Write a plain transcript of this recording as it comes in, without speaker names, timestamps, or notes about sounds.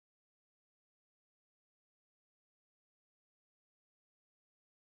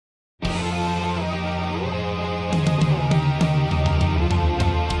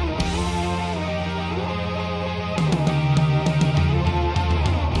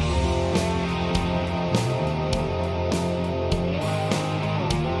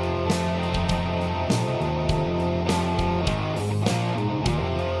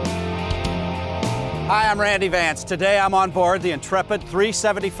I'm Randy Vance. Today I'm on board the Intrepid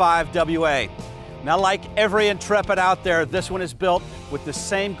 375 WA. Now, like every Intrepid out there, this one is built with the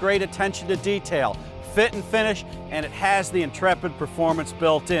same great attention to detail, fit and finish, and it has the Intrepid performance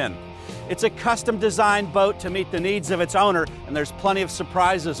built in. It's a custom designed boat to meet the needs of its owner, and there's plenty of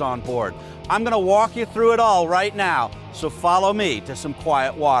surprises on board. I'm going to walk you through it all right now, so follow me to some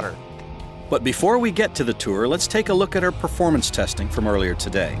quiet water. But before we get to the tour, let's take a look at our performance testing from earlier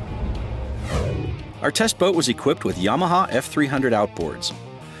today. Our test boat was equipped with Yamaha F300 outboards.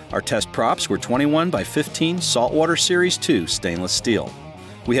 Our test props were 21 by 15 Saltwater Series 2 stainless steel.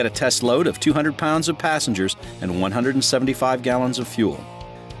 We had a test load of 200 pounds of passengers and 175 gallons of fuel.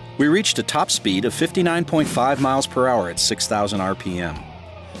 We reached a top speed of 59.5 miles per hour at 6,000 RPM.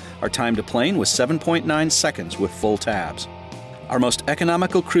 Our time to plane was 7.9 seconds with full tabs. Our most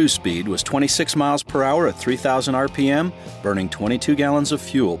economical cruise speed was 26 miles per hour at 3,000 RPM, burning 22 gallons of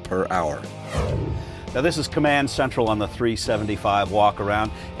fuel per hour. Now, this is Command Central on the 375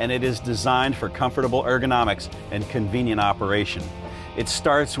 walk-around, and it is designed for comfortable ergonomics and convenient operation. It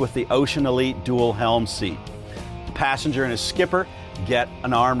starts with the Ocean Elite dual helm seat. The passenger and his skipper get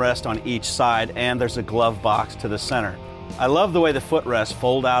an armrest on each side, and there's a glove box to the center. I love the way the footrests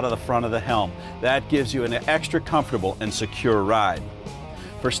fold out of the front of the helm. That gives you an extra comfortable and secure ride.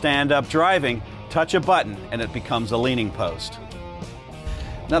 For stand-up driving, touch a button and it becomes a leaning post.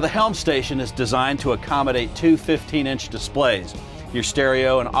 Now, the helm station is designed to accommodate two 15-inch displays. Your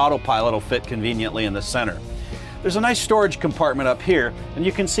stereo and autopilot will fit conveniently in the center. There's a nice storage compartment up here, and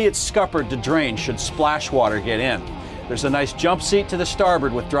you can see it's scuppered to drain should splash water get in. There's a nice jump seat to the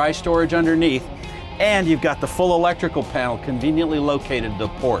starboard with dry storage underneath, and you've got the full electrical panel conveniently located to the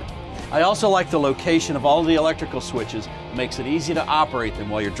port. I also like the location of all the electrical switches. It makes it easy to operate them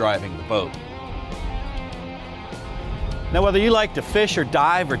while you're driving the boat. Now, whether you like to fish or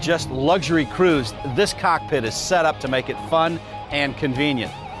dive or just luxury cruise, this cockpit is set up to make it fun and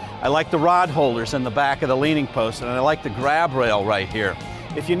convenient. I like the rod holders in the back of the leaning post, and I like the grab rail right here.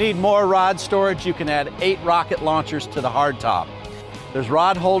 If you need more rod storage, you can add 8 rocket launchers to the hardtop. There's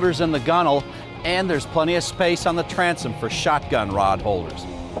rod holders in the gunnel, and there's plenty of space on the transom for shotgun rod holders.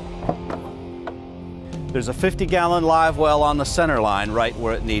 There's a 50-gallon live well on the center line right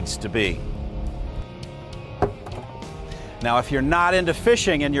where it needs to be. Now, if you're not into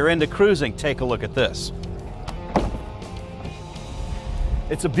fishing and you're into cruising, take a look at this.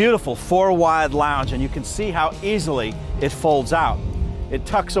 It's a beautiful 4-wide lounge, and you can see how easily it folds out. It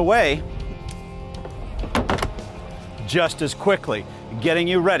tucks away just as quickly, getting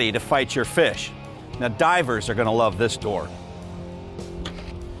you ready to fight your fish. Now, divers are going to love this door.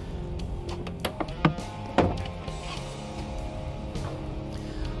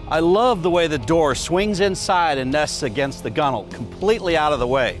 I love the way the door swings inside and nests against the gunnel, completely out of the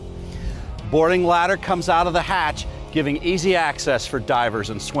way. Boarding ladder comes out of the hatch, giving easy access for divers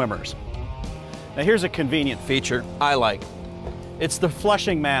and swimmers. Now, here's a convenient feature I like. It's the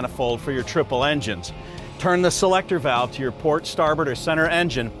flushing manifold for your triple engines. Turn the selector valve to your port, starboard, or center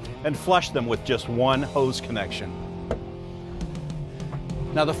engine and flush them with just one hose connection.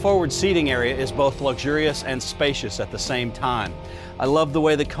 Now, the forward seating area is both luxurious and spacious at the same time. I love the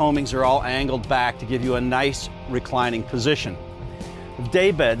way the coamings are all angled back to give you a nice reclining position. The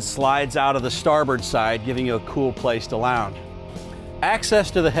daybed slides out of the starboard side, giving you a cool place to lounge. Access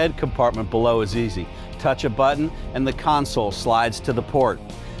to the head compartment below is easy. Touch a button and the console slides to the port.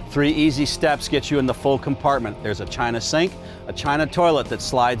 3 easy steps get you in the full compartment. There's a china sink, a china toilet that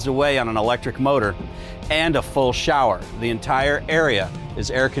slides away on an electric motor, and a full shower. The entire area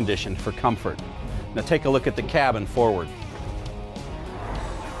is air conditioned for comfort. Now, take a look at the cabin forward.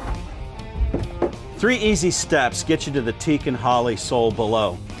 3 easy steps get you to the teak and holly sole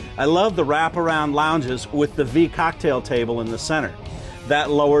below. I love the wraparound lounges with the V cocktail table in the center. That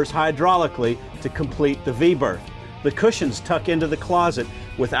lowers hydraulically to complete the V berth. The cushions tuck into the closet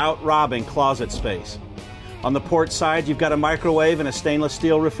without robbing closet space. On the port side, you've got a microwave and a stainless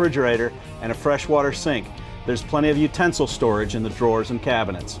steel refrigerator and a freshwater sink. There's plenty of utensil storage in the drawers and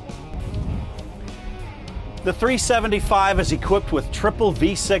cabinets. The 375 is equipped with triple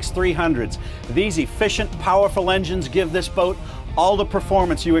V6 300s. These efficient, powerful engines give this boat all the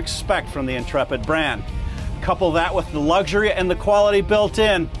performance you expect from the Intrepid brand. Couple that with the luxury and the quality built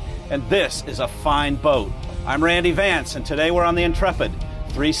in, and this is a fine boat. I'm Randy Vance, and today we're on the Intrepid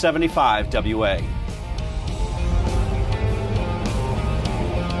 375 WA.